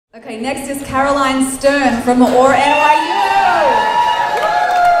Okay, next is Caroline Stern from Maor NYU.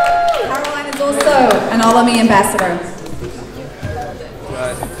 Caroline is also an Olami ambassador.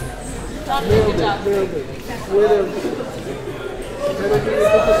 Good job.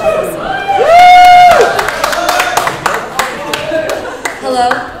 Hello,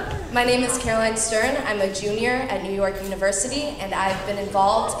 my name is Caroline Stern. I'm a junior at New York University, and I've been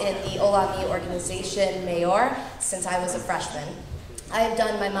involved in the Olami organization Maor since I was a freshman. I have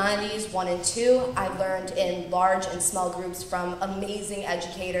done Maimonides 1 and 2. I've learned in large and small groups from amazing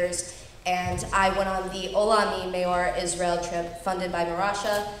educators, and I went on the Olami Maor Israel trip funded by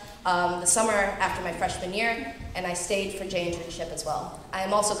Marasha the summer after my freshman year, and I stayed for J internship as well. I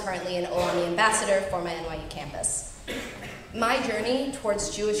am also currently an Olami ambassador for my NYU campus. My journey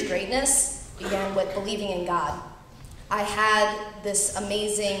towards Jewish greatness began with believing in God. I had this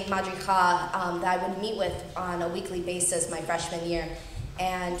amazing madricha that I would meet with on a weekly basis my freshman year.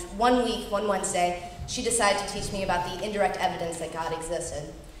 And one Wednesday, she decided to teach me about the indirect evidence that God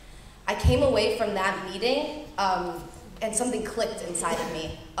existed. I came away from that meeting and something clicked inside of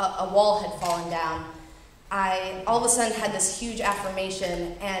me. A wall had fallen down. I all of a sudden had this huge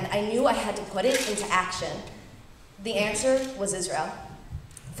affirmation, and I knew I had to put it into action. The answer was Israel.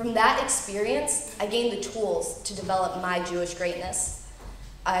 From that experience, I gained the tools to develop my Jewish greatness.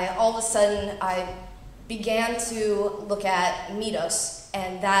 All of a sudden, I began to look at midos,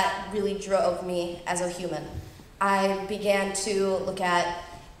 and that really drove me as a human. I began to look at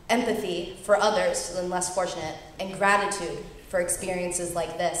empathy for others than less fortunate, and gratitude for experiences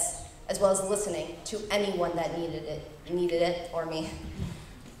like this, as well as listening to anyone that needed it or me.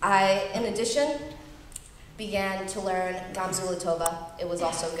 In addition, began to learn Gamzu Latova. It was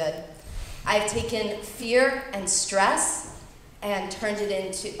also good. I've taken fear and stress and turned it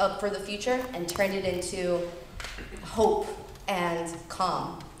into, for the future, and turned it into hope and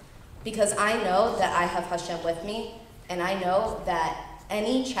calm. Because I know that I have Hashem with me, and I know that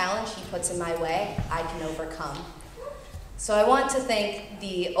any challenge He puts in my way, I can overcome. So I want to thank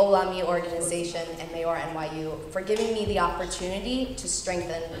the Olami organization and Maor NYU for giving me the opportunity to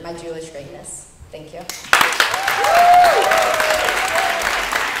strengthen my Jewish greatness. Thank you.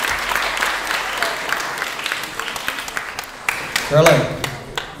 Caroline,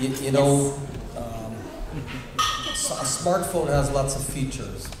 you know, a smartphone has lots of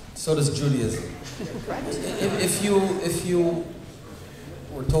features. So does Judaism. If you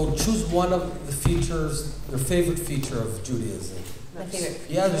were told, choose one of the features, your favorite feature of Judaism. My favorite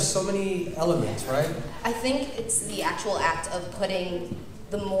feature. Yeah, there's so many elements, right? I think it's the actual act of putting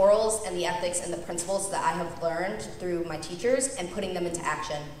the morals and the ethics and the principles that I have learned through my teachers and putting them into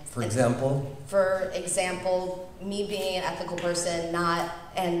action. For example? For example, me being an ethical person,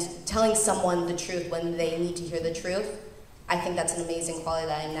 and telling someone the truth when they need to hear the truth. I think that's an amazing quality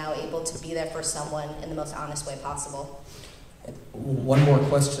that I'm now able to be there for someone in the most honest way possible. One more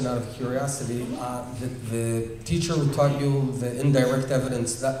question out of curiosity. The teacher who taught you the indirect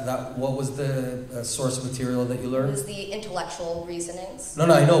evidence, what was the source material that you learned? It was the intellectual reasonings. No,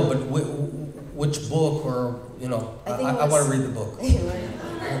 I know, but which book, or, you know, I want to read the book. I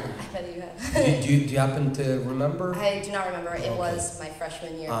bet you have. Do you happen to remember? I do not remember. It was my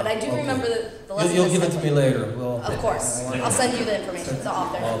freshman year. But I do remember the lesson. You'll give it to me later. Of course. I'll send you the information. It's all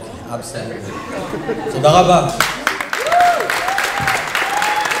there. Okay, absolutely. תודה רבה.